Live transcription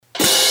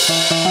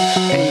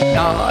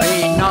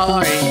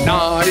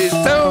It's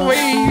the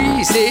way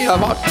vi ser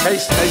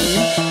podcasten.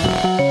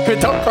 Vi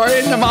tackar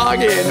in the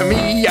magen,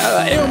 me,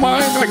 Elmer,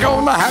 we're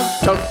gonna have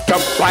to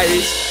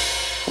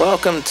place.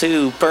 Welcome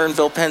to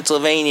Burnville,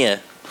 Pennsylvania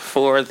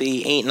for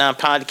the Ain't Not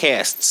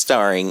Podcast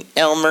starring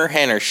Elmer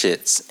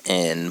Hennershitz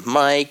and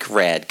Mike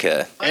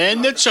Radka.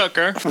 And the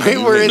Chucker. We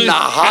were in the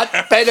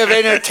hotbed of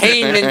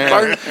entertainment,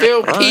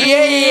 Burnville,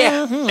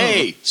 PA.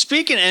 Hey,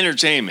 speaking of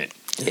entertainment,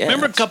 Yeah.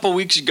 remember a couple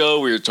weeks ago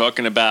we were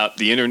talking about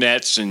the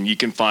internets and you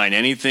can find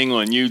anything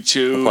on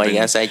YouTube? Well, and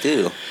yes, I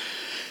do.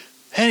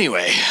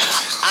 Anyway,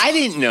 I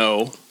didn't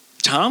know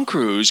Tom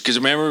Cruise, because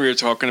remember we were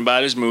talking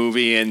about his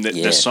movie and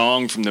the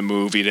song from the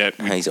movie that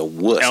He's a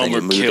wuss. Elmer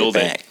and you killed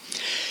moved it.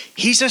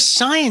 He's a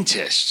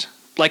scientist,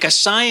 like a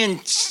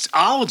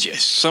scienceologist,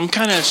 some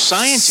kind of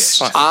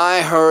scientist.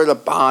 I heard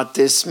about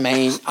this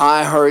man.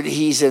 I heard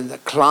he's a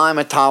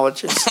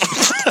climatologist.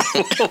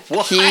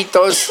 He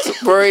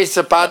worries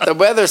about the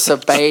weather so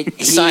bad.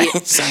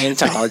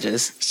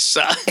 Scientologist.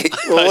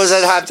 What does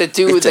that have to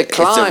do with the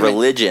climate? It's a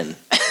religion.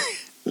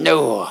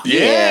 No.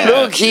 Yeah.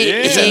 Look,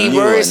 he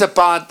worries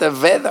about the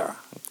weather.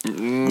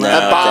 No,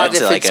 About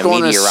that's if like it's a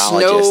going to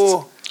meteorologist.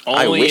 snow.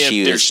 I Only wish if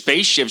he their was-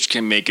 spaceships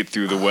can make it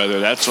through the weather.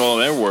 That's all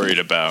they're worried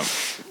about.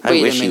 I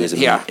Wait wish a he minute was a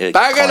here.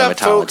 Back it up,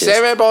 folks. climatologist.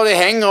 Everybody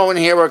hang on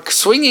here. We're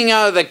swinging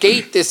out of the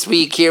gate this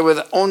week here with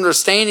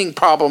understanding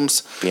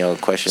problems. You know,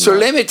 question So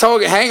mark. let me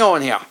talk. Hang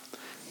on here.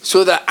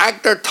 So the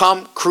actor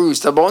Tom Cruise,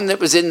 the one that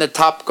was in the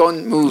Top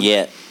Gun movie,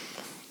 Yeah.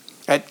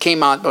 that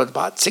came out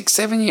about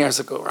 6-7 years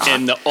ago, right?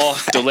 And the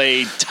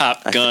off-delayed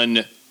Top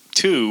Gun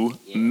 2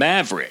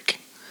 Maverick.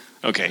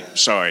 Okay,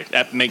 sorry.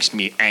 That makes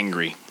me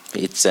angry.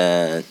 It's,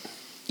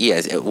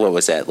 what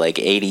was that, like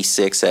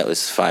 86? That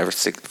was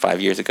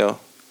 5 years ago?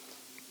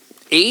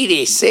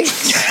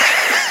 86.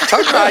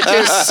 Tucker, I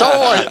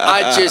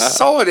just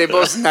saw it. It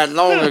wasn't that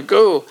long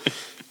ago.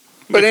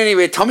 But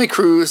anyway, Tommy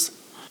Cruise,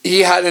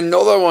 he had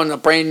another one, a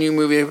brand new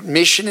movie,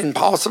 Mission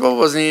Impossible.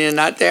 Wasn't he in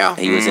that there?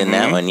 He was in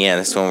that one, yeah.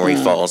 That's the one where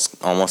he falls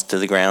almost to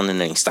the ground and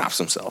then he stops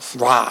himself.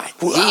 Right.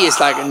 He is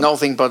like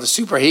nothing but a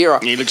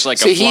superhero. He looks like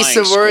so a he's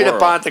flying so worried squirrel.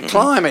 about the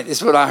climate,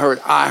 is what I heard.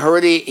 I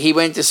heard he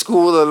went to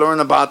school to learn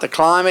about the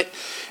climate,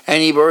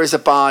 and he worries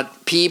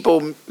about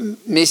people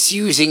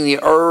misusing the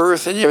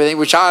earth and everything,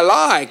 which I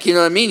like. You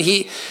know what I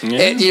mean?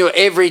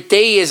 Every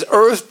day is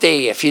Earth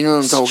Day, if you know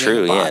what I'm talking It's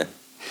true, about.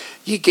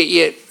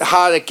 yeah.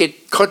 How to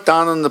get cut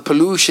down on the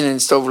pollution and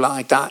stuff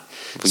like that.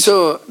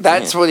 So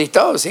that's what he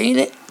does, ain't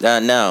it?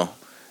 No,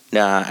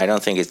 I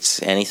don't think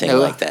it's anything No.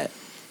 like that.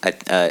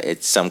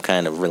 It's some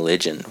kind of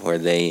religion where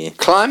they...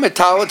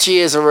 Climatology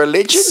is a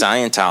religion?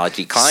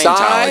 Scientology.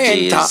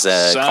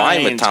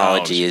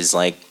 Climatology is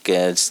like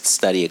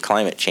study of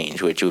climate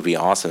change, which would be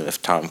awesome if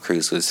Tom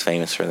Cruise was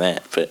famous for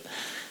that. But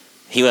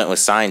he went with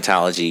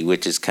Scientology,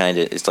 which is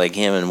it's like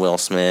him and Will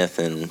Smith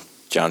and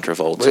John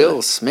Travolta.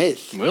 Will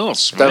Smith. Will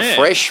Smith. The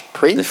Fresh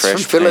Prince The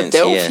Fresh from Prince,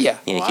 Philadelphia.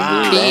 Yeah, you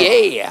can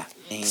believe that.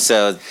 PA.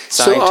 So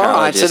So, all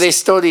right, so Scientologists, they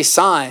study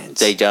science.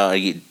 they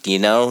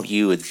don't.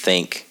 You would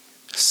think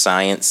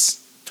science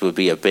would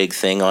be a big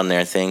thing on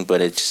their thing,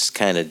 but it's just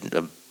kind of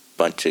a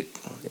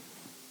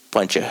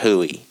bunch of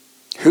hooey.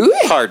 Who?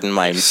 Pardon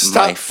my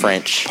Stop.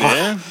 French.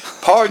 Yeah,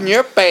 Pardon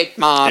your bait,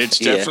 Mark.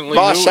 it's Yeah. definitely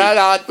Boss, Louis. that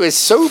out was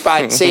so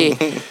bad. See,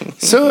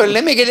 so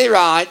let me get it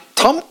right.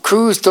 Tom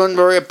Cruise don't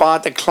worry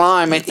about the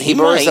climate. He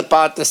worries might.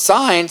 about the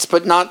science,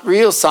 but not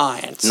real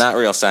science. Not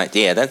real science.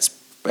 Yeah, that's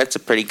a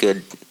pretty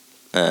good.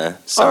 All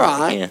Summary,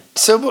 right. Yeah.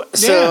 So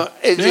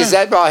is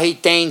that why he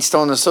danced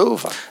on the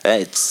sofa?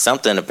 It's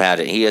something about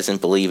it. He doesn't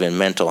believe in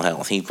mental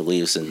health. He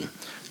believes in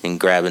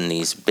grabbing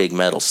these big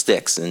metal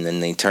sticks and then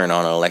they turn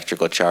on an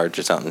electrical charge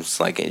or something. It's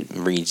like it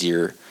reads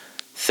your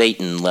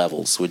Thetan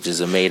levels, which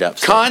is a made-up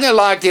thing. Kind of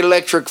like the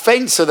electric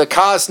fence, so the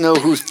cars know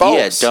who's boss.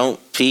 Yeah,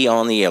 don't pee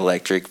on the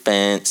electric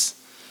fence.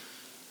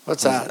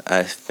 What's that?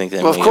 I think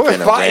that Well, of may have course.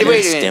 been a Ren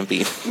Wait and a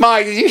minute. Stimpy.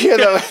 Mike, did you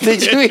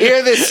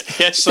hear this?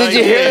 Yes, Did I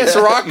you hear did. this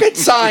rocket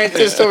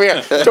scientist over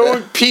here?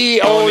 Don't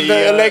pee on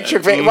the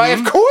electric fence. Why,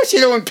 of course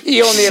you don't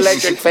pee on the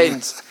electric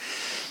fence.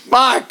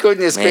 My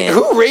goodness, Man.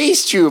 who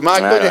raised you? My I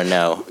goodness. don't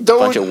know.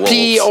 Bunch of Don't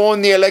pee wolves.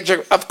 on the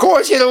electric. Of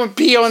course you don't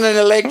pee on an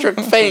electric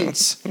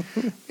fence.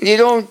 You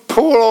don't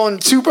pull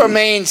on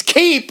Superman's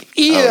cape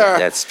either. Oh,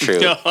 that's true.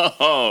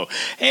 Oh,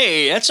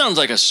 hey, that sounds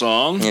like a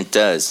song. It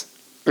does.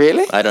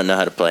 Really? I don't know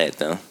how to play it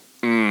though.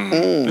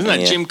 Isn't that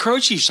Yeah. Jim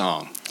Croce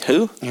song?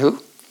 Who?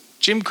 Who?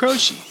 Jim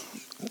Croce.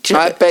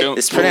 I bet. Don't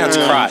It's pronounced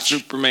pull on crotch.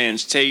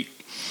 Superman's tape.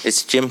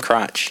 It's Jim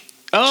Crotch.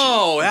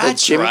 Oh,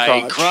 that's Jim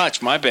right. Crotch.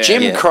 Crotch, my bad.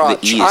 Jim Yeah, Crotch.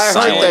 the E is I heard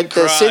silent. that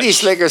the Crotch. city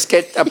slickers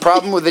get a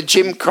problem with the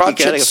Jim Crotch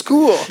gotta- at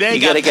school. They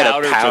You got gotta get a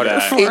powder, powder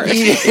for for that.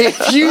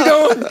 If you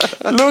don't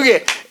look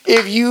at,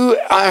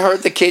 I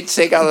heard the kids,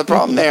 they got a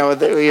problem there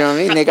with it. You know what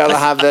I mean? They got to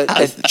have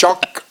the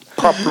chalk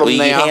problem Well, you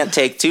there. can't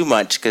take too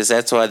much because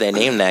that's why they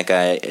named that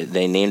guy.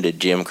 They named it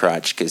Jim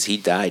Crotch because he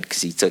died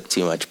because he took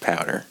too much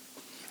powder.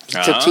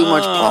 Took too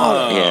much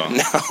powder. Yeah,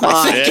 no.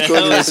 My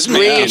goodness That's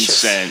making gracious.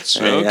 sense. I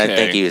think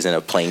Okay. he was in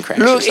a plane crash.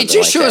 or Look, it something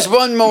just like shows that.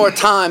 one more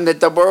time that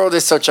the world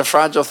is such a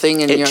fragile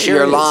thing, and It your, sure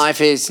your is.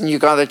 life is, and you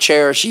got to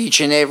cherish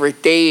each and every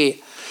day.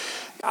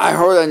 I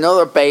heard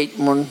another bait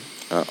one,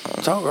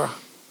 Tugger,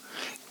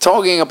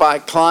 talking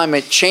about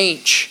climate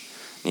change.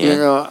 Yeah. You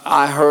know,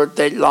 I heard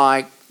that,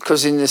 like,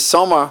 because in the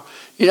summer,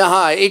 you know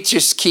how it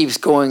just keeps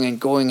going and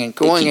going and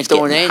going. keeps It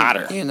don't getting end,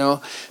 hotter. you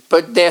know.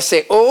 But they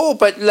say, oh,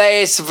 but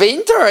last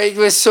winter it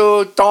was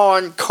so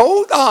darn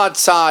cold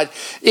outside.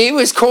 It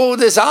was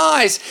cold as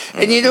ice.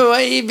 And, you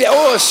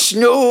know,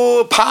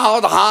 snow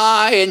piled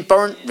high in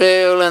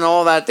Burntville and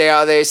all that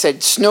there. They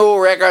said snow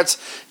records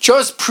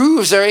just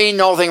proves there ain't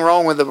nothing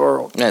wrong with the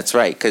world. That's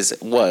right, because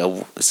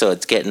so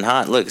it's getting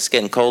hot. Look, it's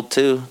getting cold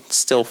too. It's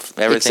still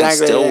everything's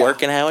Exactly, still yeah.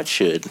 working how it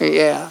should.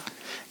 Yeah.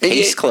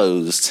 Case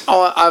closed.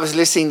 Oh, I was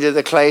listening to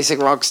the classic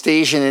rock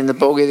station in the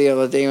buggy the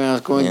other day when I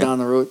was going Yeah. down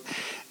the road,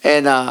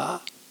 and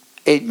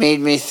it made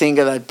me think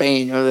of that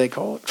band. What do they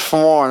call it?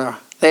 Foreigner.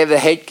 They have the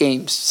Head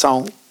Games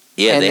song.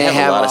 Yeah, And they they have a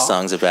have lot of a-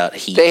 songs about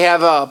heat. They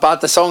have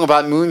about the song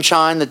about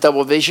moonshine, the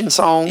Double Vision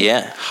song.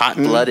 Yeah, hot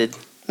blooded.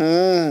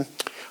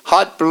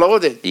 Hot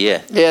blooded.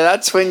 Yeah, Yeah,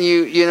 that's when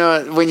you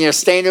know when you're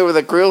staying over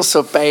the grill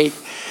so bait.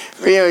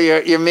 You know,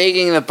 you're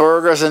making the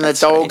burgers and That's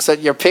the dogs at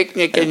your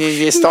picnic, and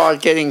you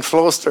start getting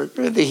flustered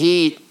with the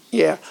heat.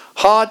 Yeah,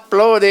 hot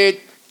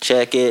blooded.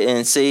 check it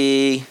and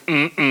see.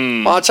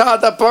 Watch out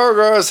the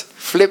burgers.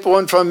 Flip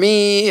one for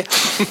me.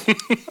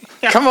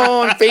 Come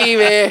on,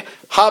 baby.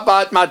 How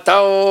about my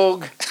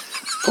dog?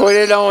 Put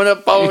it on a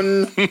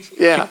bone.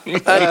 Yeah,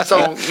 that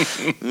song.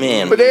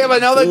 Man, But they have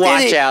another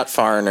watch ditty. out,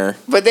 foreigner.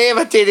 But they have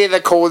a ditty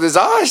that Cold as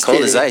Ice. Cold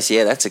ditty. as ice.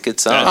 Yeah, that's a good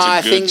song. That's a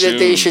I good think that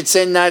they tune. should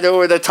send that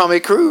over to Tommy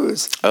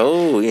Cruise.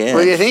 Oh yeah.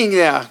 What do you think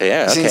there?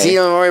 Yeah, Since okay. he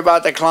don't worry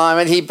about the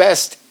climate, he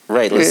best.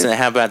 Right. Listen.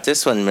 How about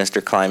this one, Mr.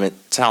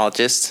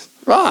 Climatologist?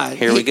 Right.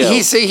 Here we go.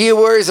 He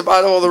worries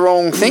about all the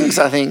wrong things,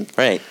 I think.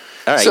 Right.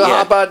 All right. So how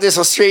yeah. about this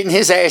will straighten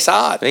his ass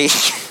out?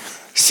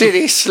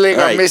 City Slicker,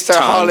 All right, Mr.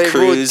 Tom Hollywood,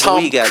 Cruise,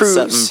 Tom we got Cruise.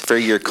 something for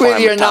your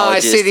With your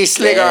nice climatologist City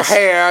Slicker ass.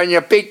 hair and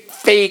your big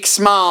fake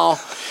smile.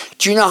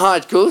 Do you know how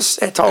it goes?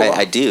 That's all.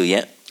 I do.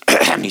 Yeah.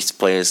 I used to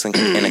play this in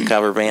a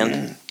cover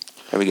band.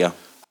 Here we go.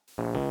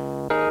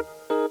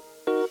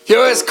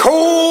 You're as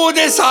cold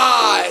as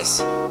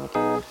ice.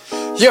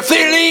 You're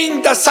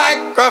feeling the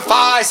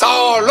sacrifice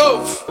all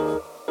of.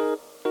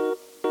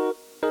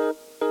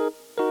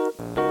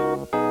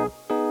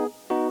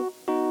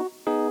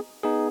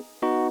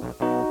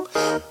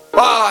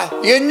 Why,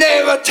 you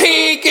never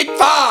take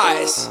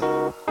advice.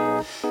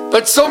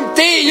 But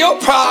someday you'll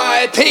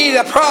probably pay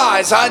the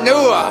price, I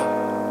know.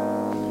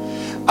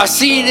 I've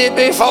seen it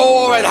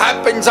before, it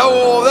happens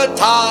all the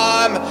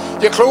time.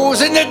 You're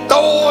closing the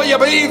door, you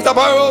leave the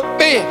world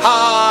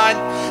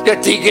behind.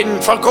 You're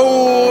digging for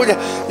gold,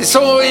 you're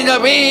sowing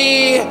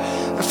away.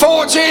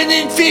 Fortune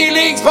and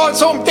feelings, but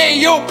someday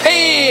you'll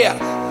pay.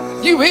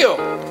 You will.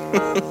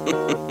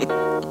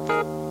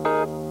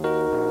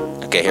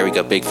 Okay, here we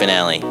go. Big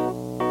finale.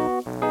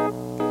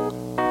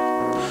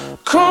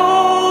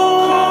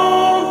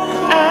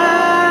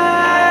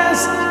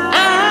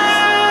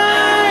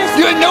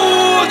 You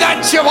know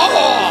that you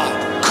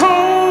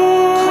are.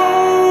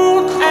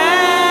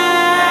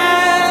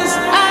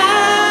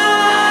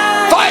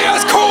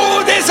 Fire's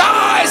cold as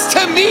ice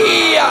to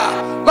me,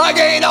 like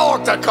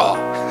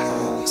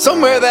Antarctica.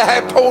 Somewhere they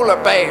have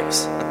polar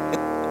bears.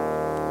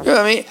 You know what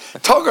I mean?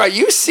 Tugger,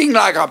 you sing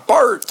like a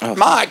bird.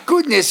 My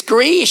goodness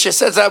gracious,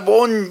 that's a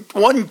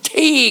one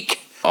take.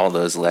 All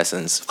those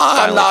lessons. I'm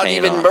finally not paying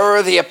even off.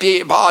 worthy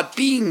about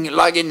being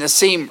like in the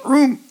same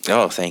room.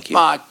 Oh, thank you.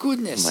 My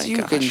goodness, My you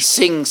gosh. can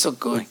sing so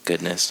good. My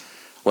goodness.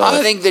 I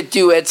Well, think the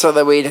duets are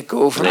the way to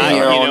go from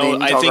here on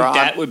in. I think Tugger.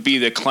 that would be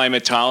the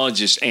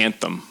climatologist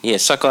anthem. yeah,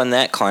 suck on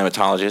that,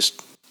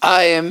 climatologist.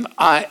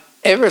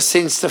 Ever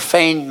since the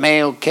faint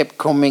mail kept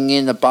coming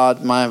in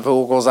about my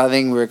vocals, I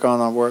think we're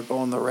gonna work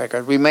on the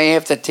record. We may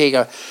have to take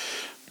a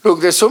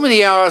look. There's so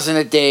many hours in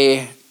a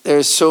day.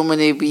 There's so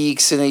many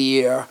weeks in a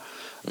year.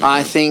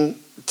 I think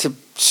to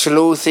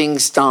slow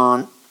things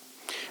down,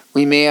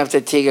 we may have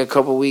to take a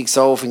couple weeks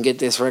off and get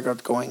this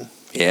record going.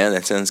 Yeah,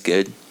 that sounds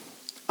good.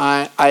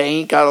 I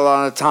ain't got a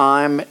lot of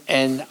time,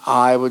 and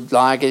I would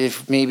like it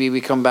if maybe we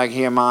come back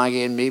here,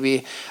 Maggie, and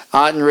maybe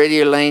out in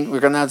Radio Lane, we're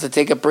going to have to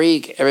take a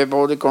break.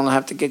 Everybody's going to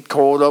have to get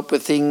caught up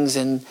with things,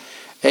 and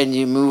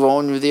you move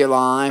on with your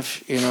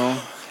life, you know.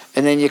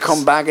 And then you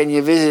come back and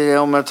you visit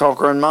Elmer,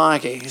 Tucker, and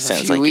Mikey in a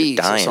Sounds few like you're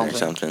weeks dying or or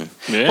something.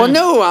 something. Yeah. Well,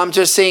 no, I'm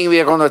just saying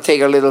we're going to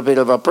take a little bit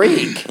of a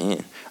break. Yeah.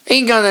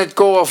 Ain't going to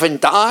go off and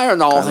die or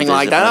nothing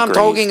like visit that. my I'm grave,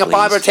 talking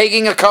about please. we're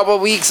taking a couple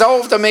of weeks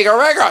off to make a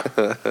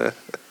record.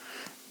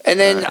 And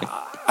then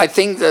I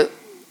think that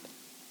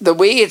the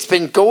way it's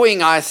been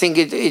going, I think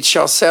it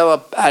shall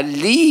sell at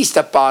least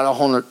about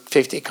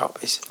 150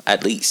 copies.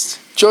 At least.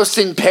 Just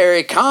in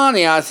Perry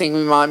County, I think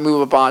we might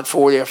move about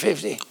 40 or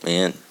 50.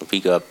 Man, if we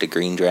go up to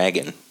Green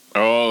Dragon.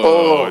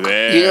 Oh,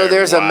 there. You know,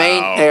 there's a Wow.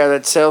 man there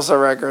that sells the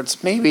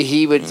records. Maybe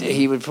he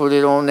would put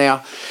it on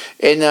there.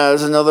 And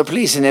there's another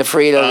place in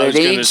Ephrata I was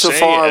that gonna ain't so say,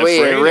 far away.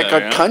 Ephrata,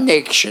 Record yeah.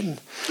 Connection.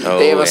 Oh,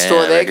 They have a yeah,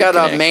 store. They Record got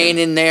a Connection. man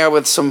in there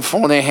with some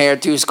funny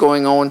hairdos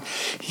going on.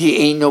 He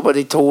ain't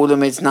nobody told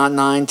him it's not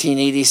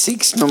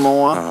 1986 no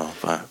more.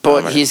 Oh,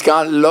 But he's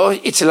got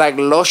it's like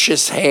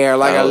luscious hair,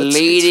 like Oh, a it's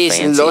lady's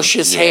fancy,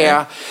 luscious yeah.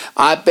 hair.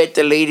 I bet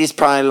the ladies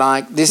probably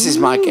like. This is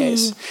my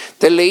guess.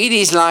 The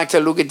ladies like to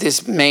look at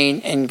this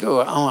man and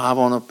go, "Oh,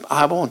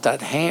 I want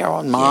that hair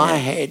on my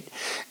head,"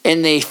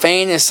 and they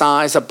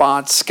fantasize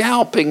about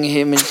scalping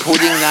him and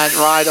putting that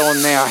right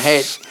on their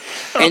head,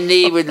 and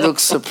they would look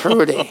so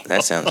pretty.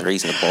 That sounds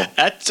reasonable.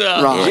 That's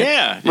Right.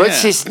 yeah.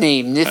 What's his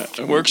name?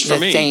 Works for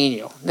me.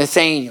 Nathaniel.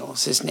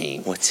 Nathaniel's his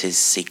name. What's his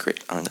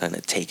secret? I'm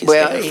gonna take his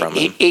Well, hair from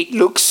him. it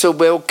looks so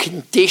well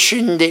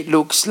conditioned. It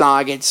looks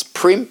like it's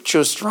primped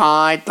just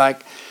right.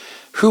 Like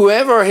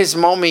whoever his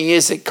mommy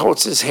is that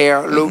cuts his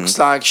hair, it looks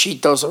like she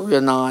does a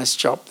real nice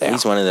job there.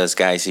 He's one of those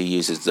guys who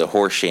uses the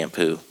horse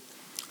shampoo.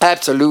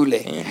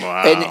 Absolutely.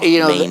 Wow. And you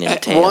know, Mane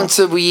and tail. once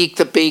a week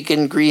the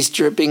bacon grease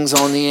drippings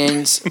on the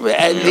ends,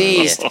 at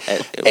least.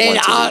 And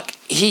Once a week.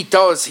 he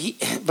does.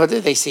 What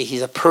did they say?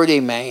 He's a pretty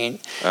man.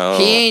 Oh.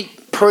 He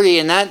ain't pretty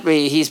in that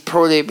way. He's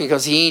pretty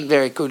because he ain't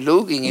very good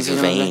looking. He's if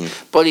you know what I vain.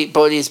 mean.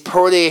 But he's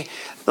pretty.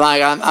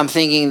 Like I'm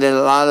thinking that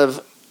a lot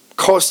of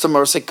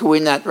customers that go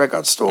in that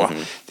record store,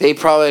 they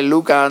probably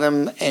look at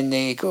him and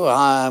they go,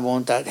 I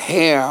want that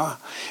hair,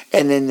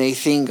 and then they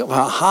think,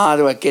 well, how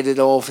do I get it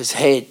off his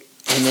head?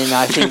 And then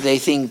I think they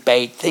think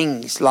bad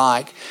things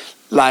like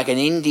an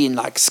Indian,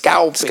 like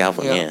scalping.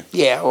 Scalping, you know?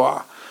 Yeah,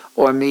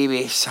 or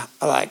maybe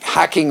like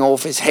hacking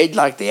off his head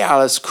like the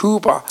Alice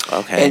Cooper.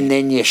 Okay. And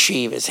then you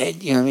shave his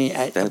head, you know what I mean?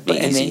 That'd be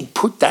and easy. then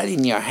put that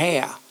in your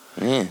hair.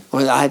 Yeah.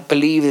 Well, I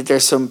believe that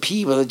there's some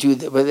people that do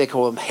what they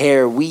call them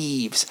hair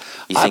weaves.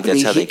 You think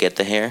that's how they get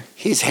the hair?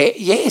 His hair?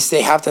 Yes,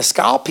 they have to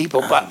scalp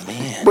people, but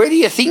man. where do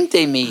you think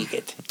they make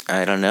it?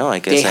 I don't know. I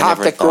guess They I have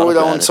never to grow thought it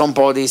about on it.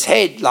 somebody's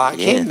head, like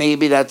Yeah. him.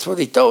 Maybe that's what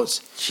he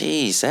does.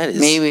 Jeez, that is.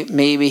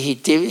 Maybe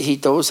he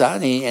does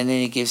that, and then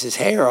he gives his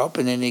hair up,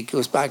 and then he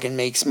goes back and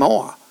makes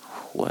more.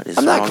 What is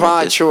I'm wrong not with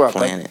quite this sure,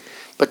 planet?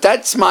 but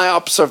that's my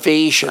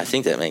observation. I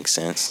think that makes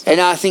sense. And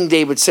I think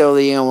they would sell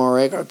the Elmer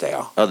record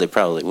there. Oh, they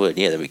probably would.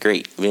 Yeah, that'd be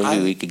great.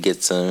 Maybe we could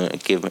get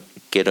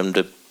him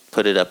to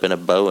put it up in a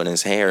bow in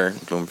his hair.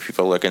 When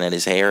people are looking at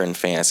his hair and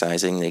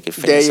fantasizing, they could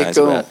There you fantasize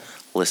go. about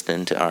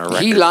listening to our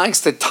record. He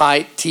likes the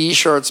tight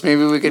T-shirts.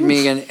 Maybe we could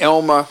make an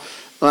Elmer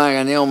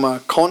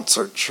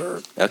concert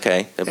shirt.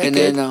 Okay, that'd be And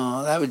good.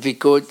 then that would be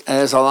good. And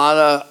there's a lot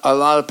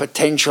of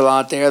potential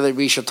out there that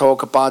we should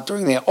talk about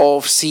during the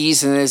off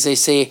season, as they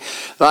say.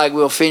 Like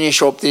we'll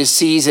finish up this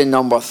season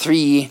number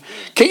 3.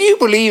 Can you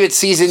believe it's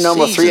season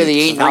number 3 of the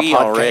Ain't Not Season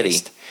 3 podcast? already.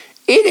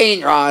 It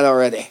ain't right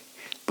already.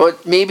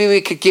 But maybe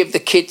we could give the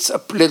kids a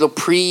little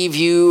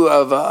preview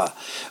of.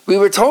 We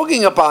were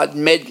talking about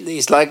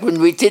medleys, like when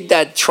we did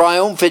that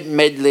triumphant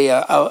medley.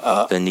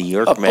 The New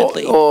York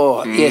medley.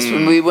 Yes,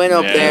 when we went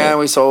up yeah. there and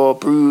we saw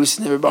Bruce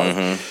and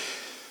everybody.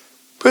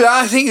 But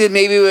I think that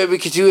maybe what we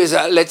could do is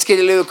let's get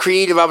a little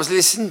creative. I was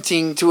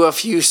listening to a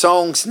few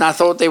songs and I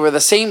thought they were the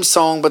same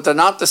song, but they're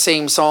not the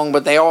same song,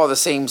 but they are the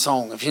same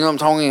song, if you know what I'm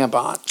talking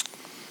about.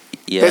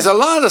 Yeah, There's a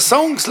lot of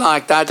songs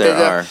like that. There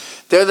that are.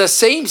 They're the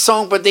same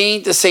song, but they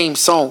ain't the same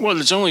song. Well,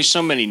 there's only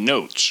so many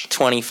notes.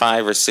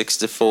 25 or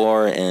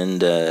 64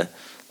 and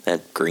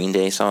that Green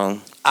Day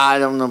song. I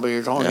don't know what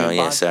you're talking Oh, about,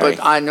 yeah, sorry.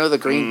 but I know the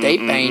Green Day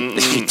Band.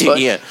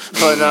 Yeah.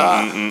 But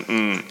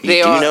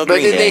they do are. know But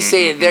Green did they Day.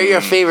 say they're your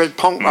favorite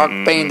punk rock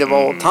band of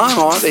all time,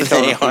 aren't they? They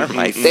Tony? are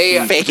my They-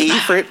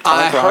 favorite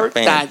I punk rock heard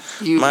band. that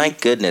you- My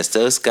goodness,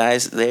 those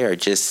guys, they are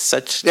just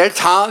such. They're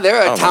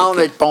They're Oh, a my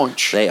talented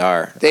bunch. They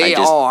are. They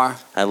are.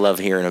 I love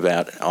hearing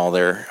about all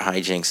their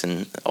hijinks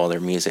and all their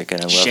music,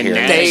 and I love hearing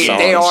their They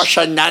songs. are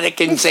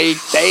shenanigans.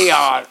 They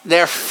are.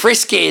 They're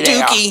frisky.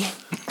 They Dookie. are.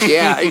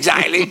 Yeah,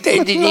 exactly. They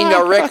need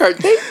a record.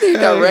 They need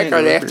a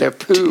record after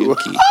poo.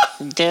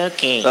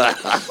 Dookie.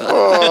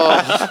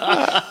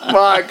 Oh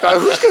my God!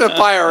 Who's gonna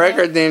buy a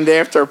record named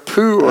after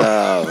poo?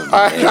 Oh,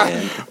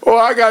 man.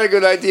 I got a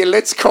good idea.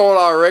 Let's call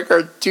our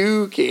record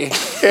Dookie.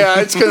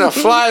 Yeah, it's gonna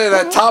fly to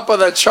the top of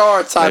the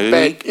charts. I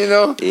Maybe. bet. You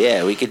know.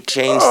 Yeah, we could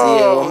change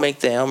we'll make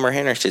the Elmer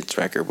Henderson's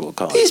record, we'll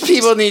call These it.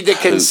 people need to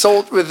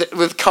consult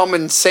with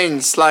common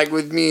sense, like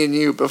with me and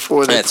you,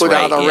 before they That's put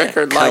right, out a yeah.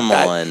 record Come like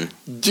that. on.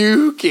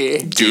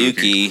 Dookie.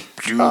 Dookie.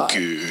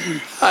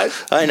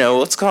 I know,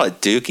 let's call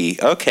it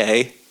Dookie.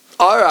 Okay.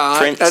 All right.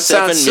 Print that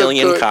 7 sounds so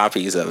million good.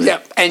 copies of it.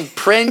 Yep, and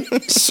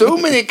print so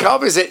many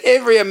copies that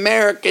every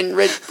American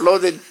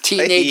red-blooded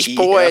teenage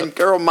boy Yeah. and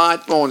girl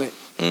might want it.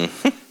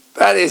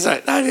 That is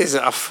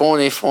a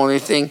funny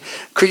thing.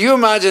 Could you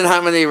imagine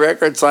how many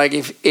records, like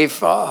if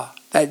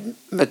that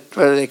what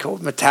are they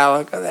called,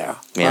 Metallica there,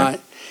 Yeah.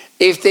 right?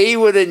 If they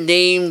would have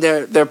named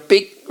their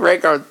big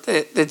record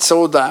that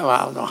sold that, well,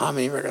 I don't know how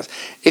many records.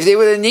 If they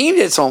would have named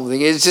it something,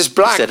 it's just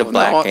black. Instead of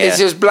black, It's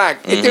just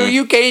black.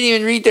 You can't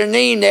even read their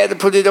name. They had to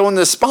put it on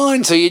the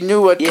spine so you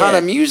knew what kind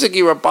of music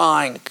you were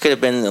buying. Could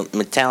have been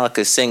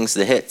Metallica Sings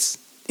the Hits.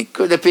 It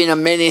could have been a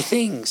many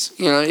things.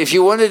 You know, if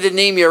you wanted to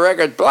name your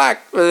record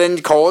Black, well, then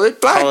call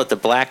it Black. Call it the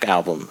Black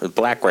Album, the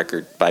Black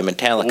Record by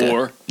Metallica.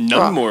 Or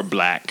None More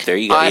Black. There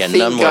you go.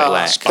 None More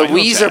Black. The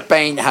Weezer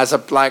band has a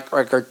black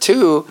record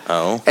too.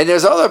 Oh. And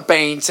there's other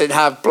bands that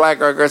have black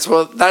records.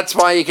 Well, that's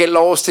why you get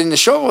lost in the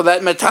show.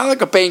 That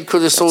Metallica band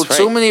could have sold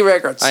so many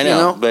records. I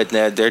know, but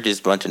they're just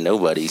a bunch of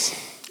nobodies.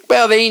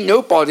 Well, they ain't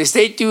nobodies.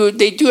 They do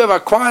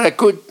have quite a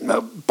good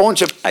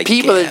bunch of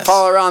people that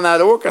follow around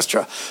that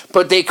orchestra.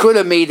 But they could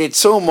have made it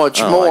so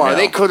much more.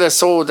 They could have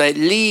sold at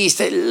least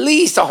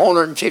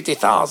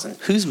 150,000.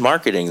 Who's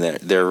marketing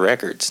their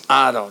records?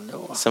 I don't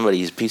know.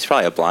 He's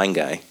probably a blind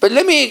guy. But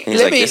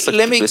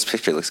this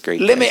picture looks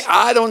great.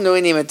 I don't know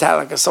any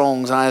Metallica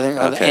songs. I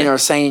think Inner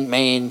Saint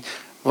Man.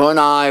 One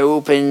eye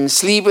open,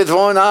 sleep with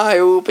one eye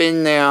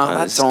open. Now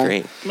that song.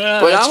 Great.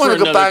 But I want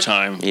to go back.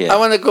 Time. I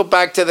want to go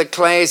back to the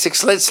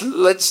classics. Let's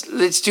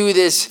do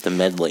this. The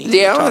medley.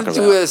 Yeah, I want to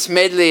do this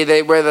medley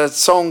where the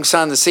songs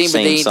sound the same, but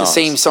they ain't the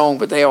same song,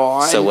 but they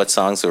are. So what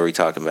songs are we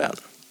talking about?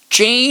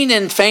 Jane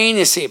and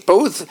Fantasy,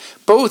 both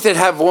that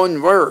have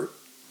one word.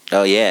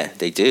 Oh yeah,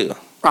 they do.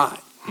 Right.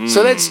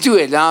 So let's do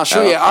it. I'll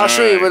show you. I'll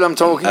show you what I'm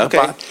talking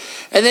about.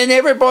 And then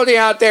everybody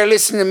out there,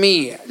 listen to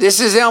me. This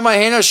is Elmer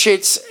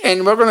Hennershitz,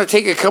 and we're going to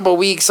take a couple of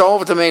weeks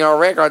off to make our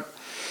record.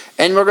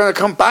 And we're going to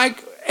come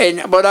back.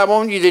 And what I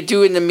want you to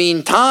do in the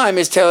meantime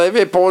is tell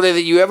everybody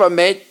that you ever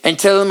met and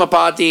tell them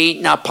about the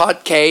Ain't No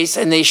podcast,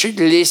 and they should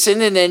listen.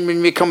 And then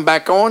when we come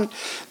back on,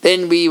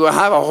 then we will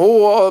have a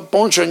whole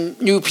bunch of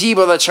new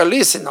people that shall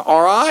listen.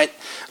 All right?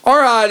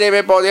 All right,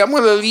 everybody. I'm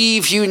going to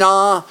leave you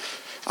now.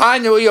 I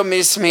know you'll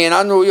miss me, and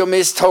I know you'll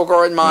miss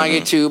Tucker and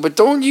Maggie too. But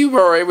don't you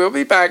worry. We'll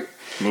be back.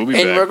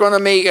 We're going to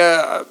make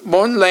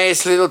one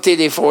last little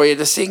ditty for you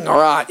to sing. All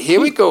right,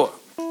 here we go.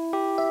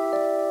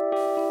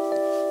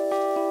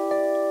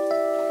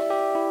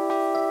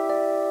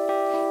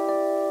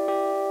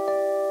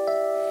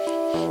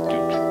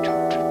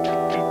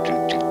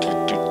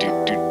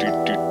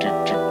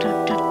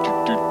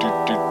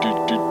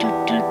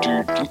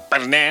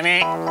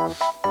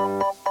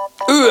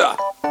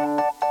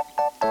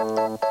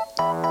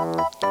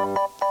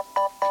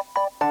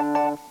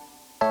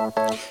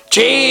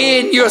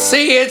 Jane, you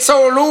say it's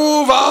all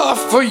over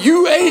for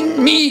you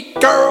and me,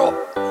 girl.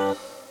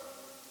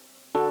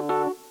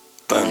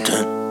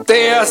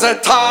 There's a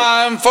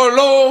time for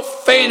love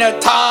and a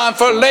time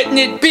for letting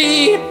it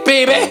be,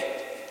 baby.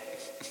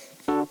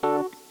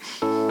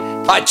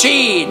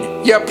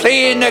 Jane, you're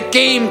playing a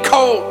game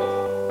called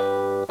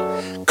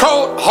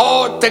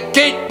hard to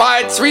get by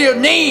its real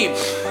name.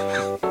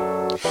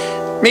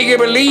 Make you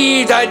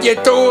believe that you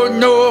don't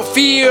know,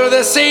 feel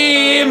the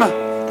same.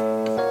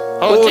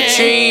 Oh,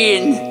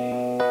 Jane.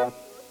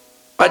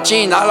 But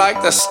Jane, I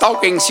like the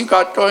stockings you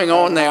got going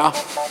on there.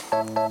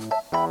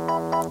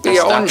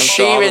 Your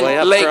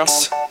unshaven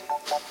legs.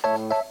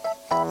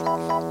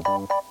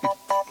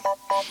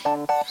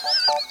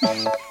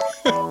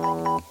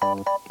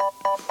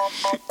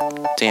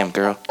 Damn,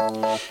 girl.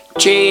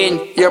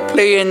 Jane, you're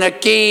playing a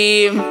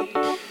game.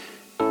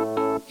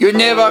 You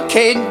never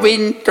can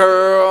win,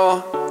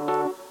 girl.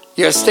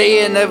 You're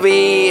staying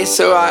away,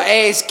 so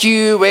I ask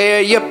you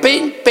where you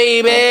been,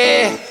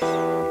 baby.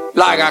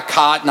 Like a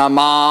cotton of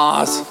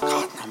Mars.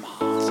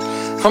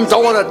 From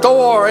door to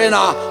door and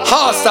a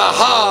house to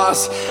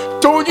house.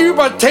 Don't you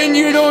pretend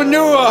you don't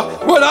know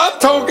what I'm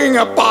talking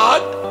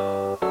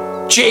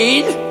about,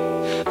 Jane.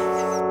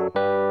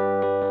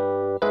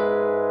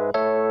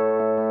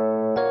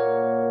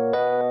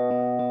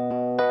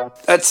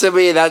 That's the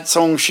way that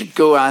song should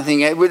go. I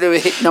think it would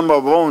have hit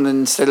 #1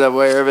 instead of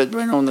wherever it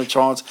went on the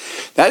charts.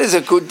 That is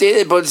a good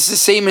ditty, but it's the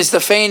same as the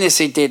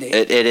Fantasy ditty.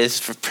 It is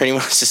pretty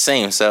much the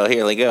same. So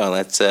here we go.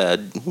 Let's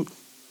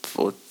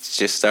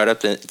just start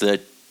up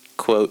the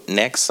quote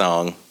next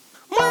song.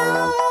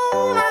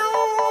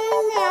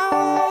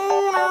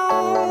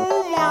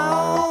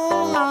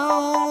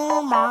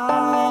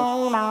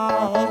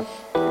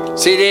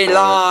 City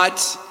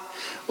lights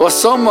or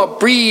summer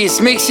breeze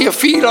makes you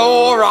feel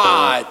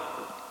alright.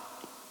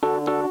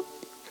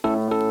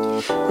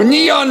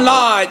 Neon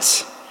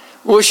lights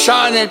will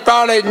shine and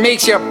bright, it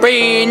makes your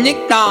brain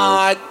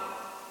ignite.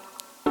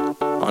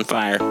 On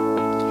fire.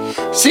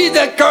 See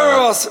the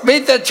girls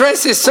with the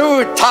dresses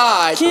so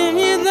tight.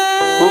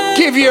 Will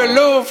give you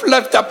love,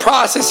 left the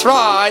process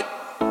right.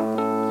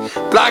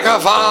 Black or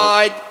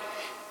white,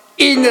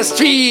 in the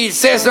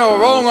streets there's no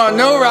wrong or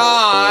no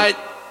right.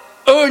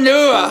 Oh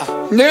no,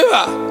 no.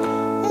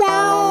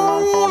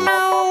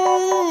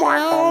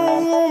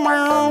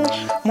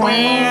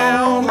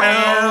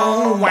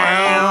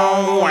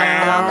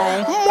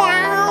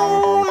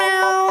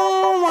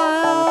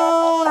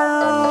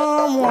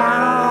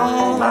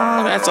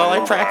 That's all I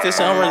practice,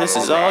 Elmer. This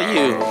is all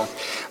you.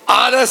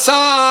 Other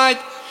side,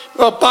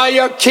 we'll buy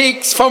your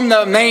kicks from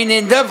the main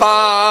and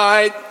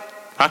divide.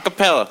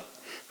 Acapella.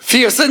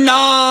 Feels the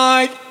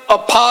night, a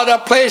part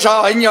of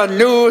pleasure in your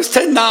news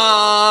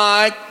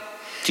tonight.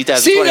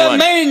 2021. See the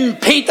men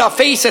paint their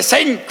faces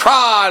and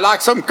cry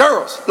like some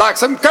girls.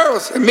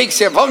 It makes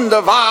you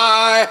wonder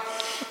why.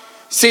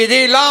 See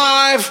they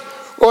live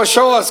or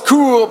show us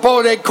cool,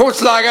 but it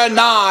cuts like a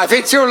knife.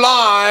 It's your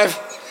life.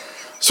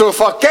 So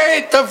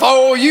forget of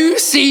all you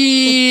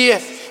see.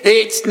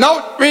 It's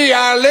not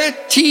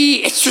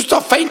reality. It's just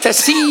a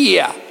fantasy.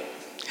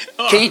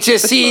 Can't you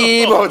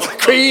see what the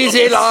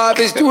crazy life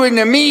is doing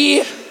to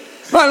me?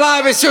 My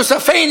life is just a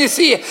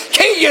fantasy.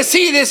 Can't you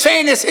see this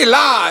fantasy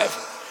life?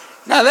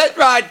 Now that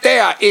right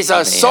there is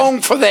a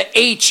song for the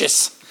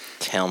H's.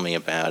 Tell me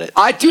about it.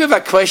 I do have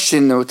a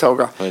question though,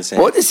 Toga.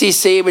 What does he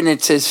say when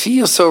it says,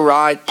 feel so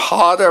right,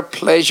 powder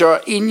pleasure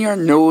in your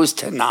nose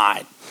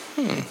tonight?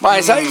 Why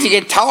is that you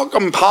get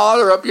talcum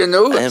powder up your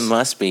nose? It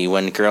must be.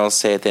 When girls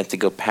say they have to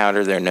go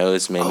powder their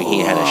nose, maybe he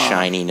had a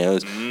shiny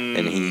nose.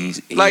 And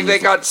he's like they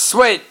got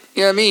sweat.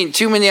 You know what I mean?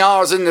 Too many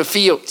hours in the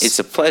fields. It's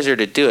a pleasure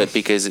to do it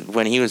because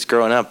when he was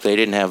growing up, they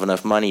didn't have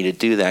enough money to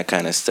do that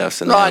kind of stuff.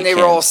 So and they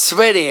were all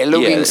sweaty,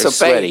 looking so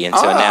sweaty. bad. And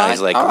so now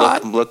he's like,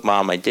 look,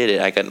 Mom, I did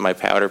it. I got my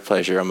powder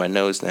pleasure on my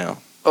nose now.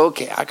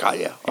 Okay, I got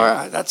you. All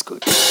right, that's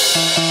good.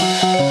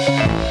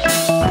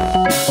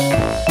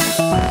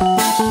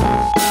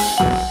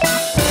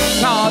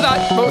 Now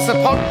that was the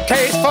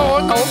podcast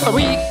for another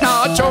week.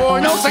 Now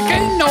join us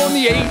again on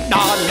the 8 9